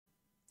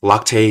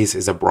Lactase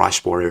is a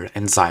brush-border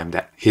enzyme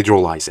that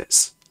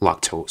hydrolyzes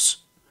lactose.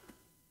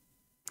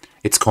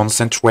 Its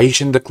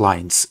concentration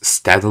declines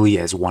steadily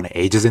as one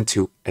ages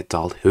into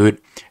adulthood,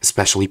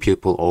 especially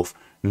people of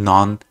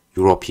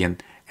non-European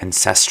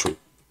ancestry.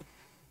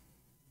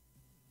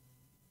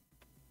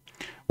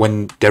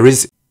 When there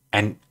is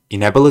an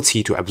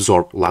inability to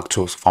absorb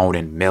lactose found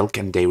in milk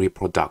and dairy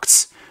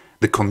products,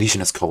 the condition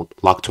is called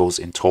lactose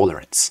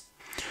intolerance.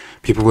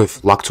 People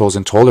with lactose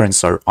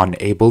intolerance are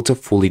unable to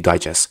fully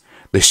digest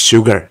the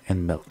sugar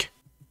in milk.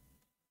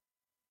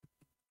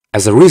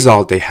 As a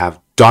result, they have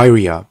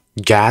diarrhea,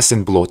 gas,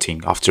 and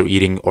bloating after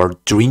eating or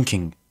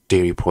drinking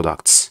dairy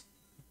products.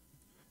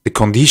 The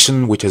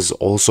condition, which is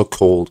also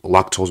called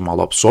lactose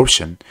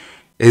malabsorption,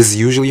 is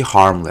usually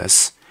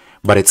harmless,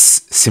 but its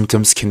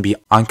symptoms can be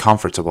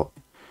uncomfortable.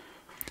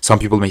 Some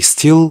people may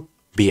still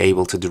be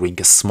able to drink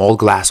a small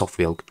glass of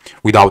milk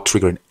without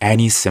triggering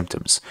any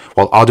symptoms,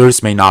 while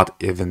others may not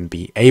even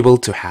be able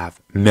to have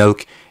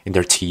milk in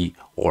their tea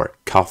or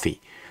coffee.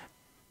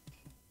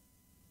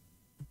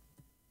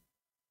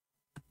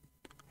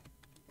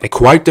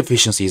 Acquired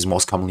deficiency is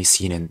most commonly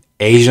seen in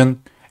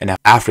Asian and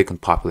African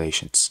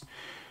populations.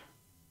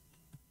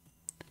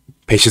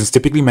 Patients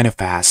typically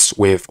manifest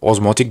with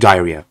osmotic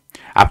diarrhea,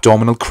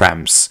 abdominal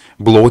cramps,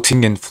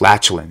 bloating, and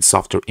flatulence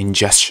after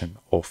ingestion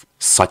of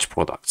such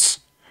products.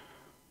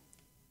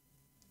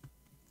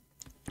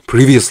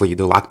 Previously,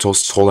 the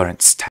lactose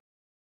tolerance test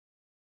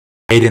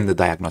aided in the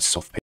diagnosis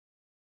of patients.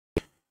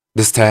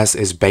 This test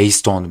is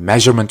based on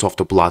measurement of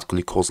the blood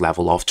glucose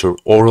level after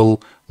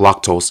oral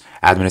lactose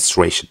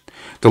administration.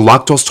 The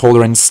lactose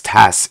tolerance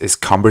test is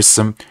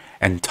cumbersome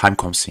and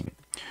time-consuming.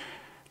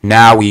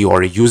 Now we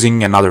are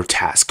using another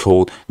test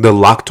called the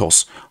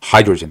lactose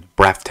hydrogen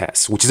breath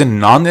test, which is a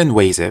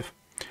non-invasive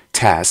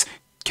test,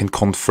 can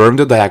confirm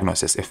the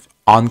diagnosis if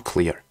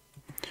unclear.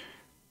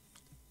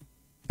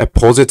 A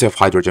positive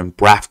hydrogen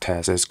breath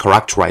test is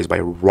characterized by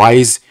a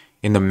rise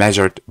in the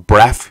measured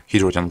breath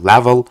hydrogen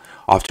level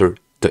after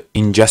the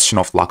ingestion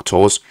of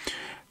lactose,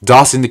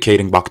 thus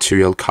indicating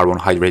bacterial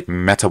carbohydrate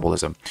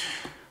metabolism.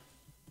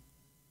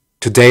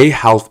 Today,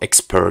 health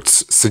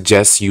experts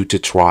suggest you to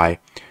try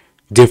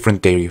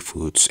different dairy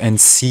foods and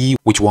see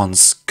which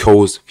ones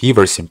cause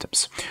fever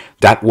symptoms.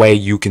 That way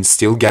you can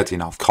still get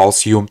enough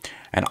calcium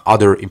and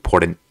other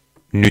important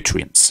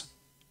nutrients.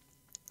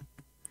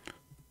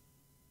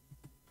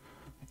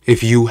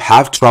 If you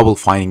have trouble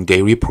finding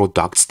dairy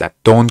products that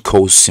don't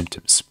cause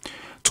symptoms,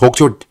 talk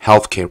to your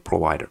healthcare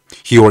provider.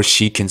 He or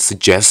she can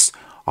suggest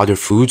other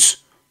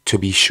foods to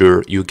be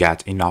sure you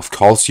get enough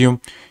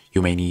calcium.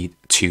 You may need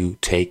to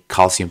take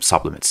calcium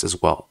supplements as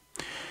well.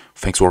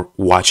 Thanks for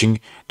watching.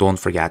 Don't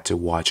forget to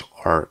watch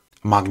our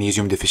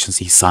magnesium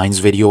deficiency signs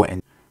video.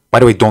 And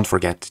by the way, don't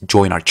forget to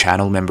join our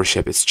channel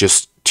membership. It's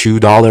just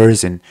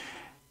 $2 and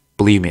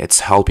believe me, it's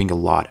helping a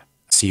lot.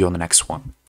 See you on the next one.